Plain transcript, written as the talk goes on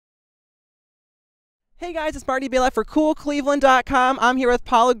Hey guys, it's Marty Bielat for CoolCleveland.com. I'm here with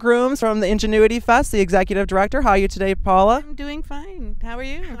Paula Grooms from the Ingenuity Fest, the executive director. How are you today, Paula? I'm doing fine. How are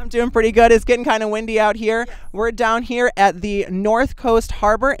you? I'm doing pretty good. It's getting kind of windy out here. Yes. We're down here at the North Coast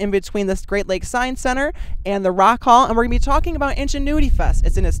Harbor in between the Great Lakes Science Center and the Rock Hall, and we're going to be talking about Ingenuity Fest.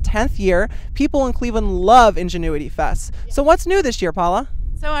 It's in its 10th year. People in Cleveland love Ingenuity Fest. Yes. So what's new this year, Paula?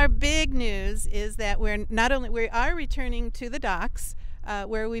 So our big news is that we are returning to the docks,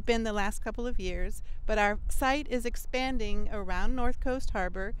 where we've been the last couple of years, but our site is expanding around North Coast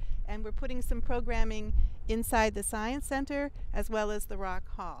Harbor, and we're putting some programming inside the Science Center as well as the Rock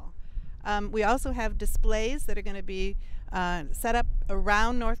Hall. We also have displays that are going to be set up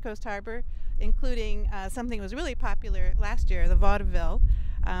around North Coast Harbor, including something that was really popular last year, the Voix de Ville.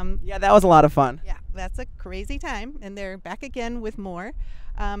 Yeah, that was a lot of fun. Yeah, that's a crazy time, and they're back again with more.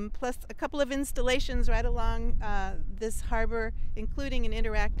 Plus a couple of installations right along this harbor, including an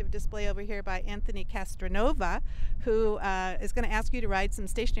interactive display over here by Anthony Castronova, who is going to ask you to ride some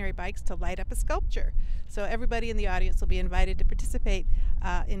stationary bikes to light up a sculpture. So everybody in the audience will be invited to participate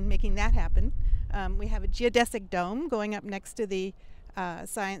in making that happen. We have a geodesic dome going up next to the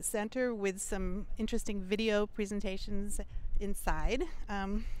Science Center with some interesting video presentations inside.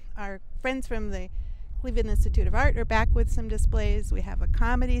 Our friends from the Cleveland Institute of Art are back with some displays. We have a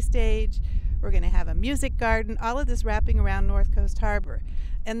comedy stage. We're going to have a music garden, all of this wrapping around North Coast Harbor.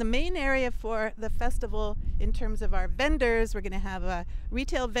 And the main area for the festival in terms of our vendors, we're going to have a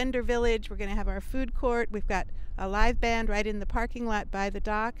retail vendor village. We're going to have our food court. We've got a live band right in the parking lot by the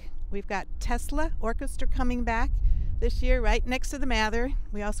dock. We've got Tesla Orchestra coming back this year right next to the Mather.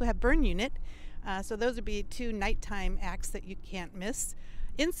 We also have Burn Unit. So those would be two nighttime acts that you can't miss.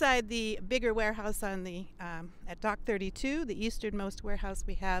 Inside the bigger warehouse on the at Dock 32, the easternmost warehouse,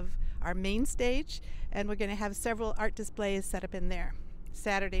 we have our main stage, and we're going to have several art displays set up in there.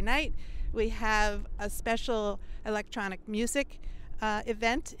 Saturday night, we have a special electronic music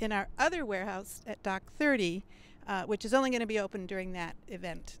event in our other warehouse at Dock 30, which is only going to be open during that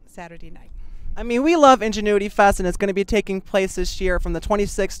event Saturday night. I mean, we love Ingenuity Fest, and it's going to be taking place this year from the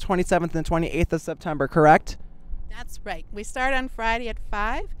 26th, 27th, and 28th of September, correct? That's right. We start on Friday at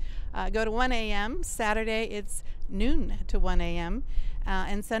 5, go to 1 a.m. Saturday it's noon to 1 a.m.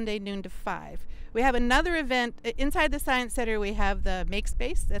 And Sunday noon to 5. We have another event inside the Science Center. We have the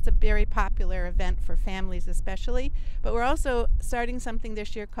Makespace. That's a very popular event for families especially. But we're also starting something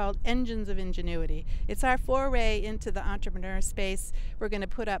this year called Engines of Ingenuity. It's our foray into the entrepreneur space. We're going to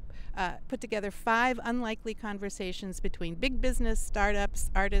put together 5 unlikely conversations between big business, startups,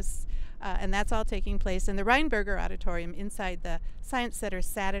 artists, and that's all taking place in the Reinberger Auditorium inside the Science Center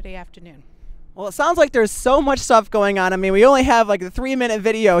Saturday afternoon. Well, it sounds like there's so much stuff going on. I mean, we only have like a 3-minute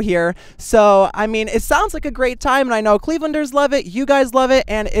video here. So, I mean, it sounds like a great time, and I know Clevelanders love it, you guys love it,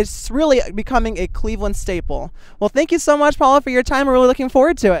 and it's really becoming a Cleveland staple. Well, thank you so much, Paula, for your time. We're really looking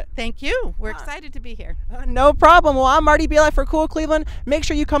forward to it. Thank you. We're excited to be here. No problem. Well, I'm Marty Bielat for Cool Cleveland. Make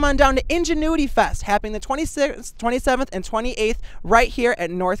sure you come on down to Ingenuity Fest, happening the 26th, 27th, and 28th right here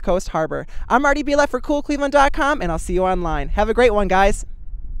at North Coast Harbor. I'm Marty Bielat for CoolCleveland.com, and I'll see you online. Have a great one, guys.